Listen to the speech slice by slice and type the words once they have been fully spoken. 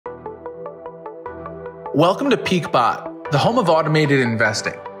Welcome to PeakBot, the home of automated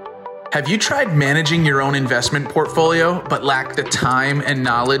investing. Have you tried managing your own investment portfolio but lack the time and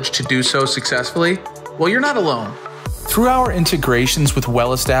knowledge to do so successfully? Well, you're not alone. Through our integrations with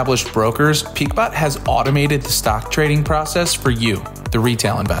well-established brokers, PeakBot has automated the stock trading process for you, the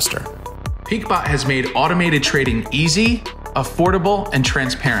retail investor. PeakBot has made automated trading easy, affordable, and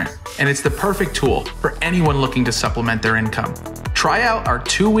transparent, and it's the perfect tool for anyone looking to supplement their income. Try out our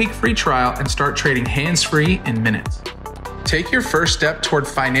 2-week free trial and start trading hands-free in minutes. Take your first step toward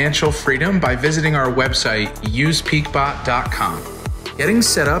financial freedom by visiting our website, usepeakbot.com. Getting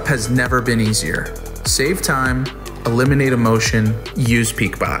set up has never been easier. Save time, eliminate emotion, use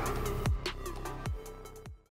PeakBot.